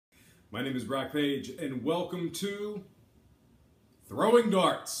My name is Brock Page, and welcome to Throwing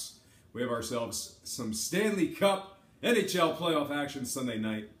Darts. We have ourselves some Stanley Cup NHL playoff action Sunday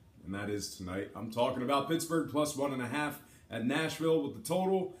night, and that is tonight. I'm talking about Pittsburgh plus 1.5 at Nashville with the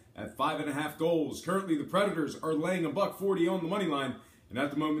total at 5.5 goals. Currently, the Predators are laying $1.40 on the money line, and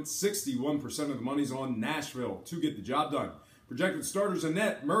at the moment, 61% of the money's on Nashville to get the job done. Projected starters in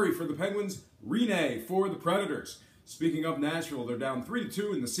net: Murray for the Penguins, Rene for the Predators. Speaking of Nashville, they're down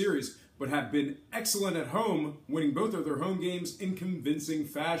 3-2 in the series, but have been excellent at home, winning both of their home games in convincing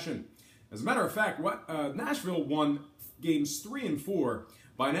fashion. As a matter of fact, Nashville won games 3 and 4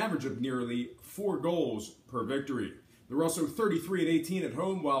 by an average of nearly 4 goals per victory. They're also 33-18 at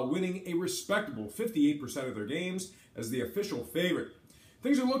home while winning a respectable 58% of their games as the official favorite.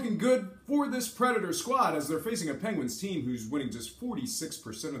 Things are looking good for this Predator squad as they're facing a Penguins team who's winning just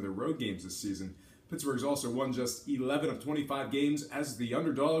 46% of their road games this season. Pittsburgh's also won just 11 of 25 games as the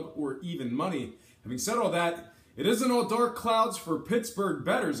underdog or even money. Having said all that, it isn't all dark clouds for Pittsburgh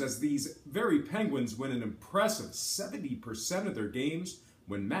bettors as these very Penguins win an impressive 70% of their games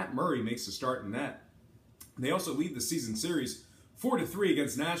when Matt Murray makes a start in net. They also lead the season series 4-3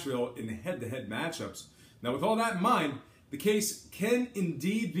 against Nashville in head-to-head matchups. Now, with all that in mind, the case can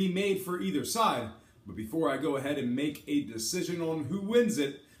indeed be made for either side. But before I go ahead and make a decision on who wins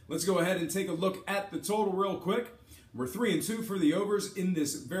it, let's go ahead and take a look at the total real quick. We're 3-2 for the overs in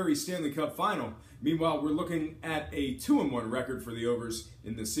this very Stanley Cup final. Meanwhile, we're looking at a 2-1 record for the overs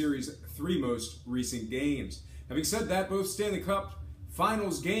in the series' 3 most recent games. Having said that, both Stanley Cup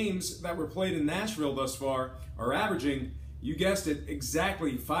finals games that were played in Nashville thus far are averaging, you guessed it,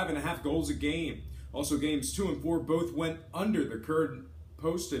 exactly 5.5 goals a game. Also, games 2 and 4 both went under the current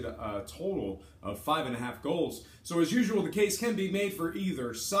posted total of 5.5 goals. So as usual, the case can be made for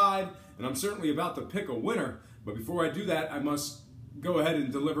either side, and I'm certainly about to pick a winner. But before I do that, I must go ahead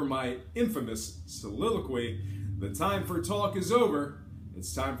and deliver my infamous soliloquy. The time for talk is over.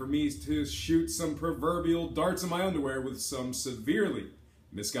 It's time for me to shoot some proverbial darts in my underwear with some severely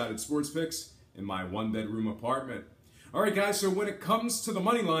misguided sports picks in my one-bedroom apartment. All right, guys, so when it comes to the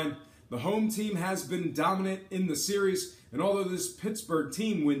money line, the home team has been dominant in the series, and although this Pittsburgh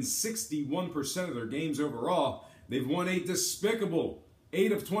team wins 61% of their games overall, they've won a despicable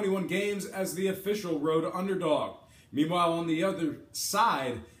 8 of 21 games as the official road underdog. Meanwhile, on the other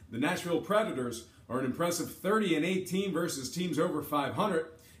side, the Nashville Predators are an impressive 30-18 versus teams over 500.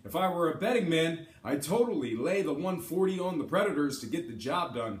 If I were a betting man, I'd totally lay the 140 on the Predators to get the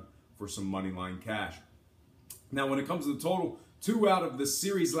job done for some money line cash. Now, when it comes to the total, 2 out of the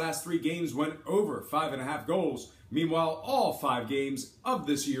series' last 3 games went over 5.5 goals. Meanwhile, all 5 games of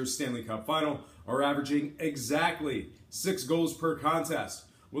this year's Stanley Cup final are averaging exactly 6 goals per contest.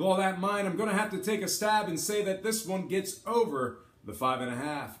 With all that in mind, I'm going to have to take a stab and say that this one gets over the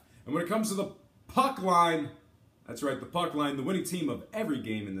 5.5. And when it comes to the puck line, that's right, the puck line, the winning team of every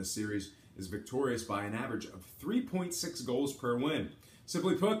game in this series is victorious by an average of 3.6 goals per win.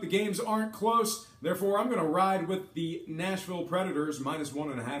 Simply put, the games aren't close. Therefore, I'm going to ride with the Nashville Predators minus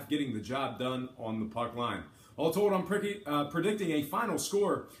 1.5 getting the job done on the puck line. All told, I'm predicting a final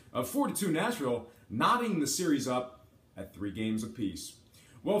score of 4-2 Nashville, knotting the series up at 3 games apiece.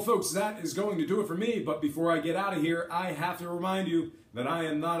 Well, folks, that is going to do it for me. But before I get out of here, I have to remind you that I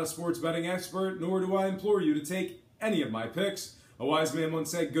am not a sports betting expert, nor do I implore you to take any of my picks. A wise man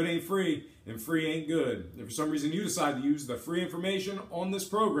once said, good ain't free, and free ain't good. If for some reason you decide to use the free information on this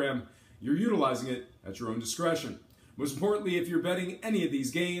program, you're utilizing it at your own discretion. Most importantly, if you're betting any of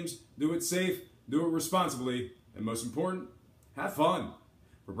these games, do it safe, do it responsibly, and most important, have fun.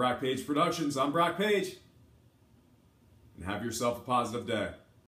 For Brock Page Productions, I'm Brock Page, and have yourself a positive day.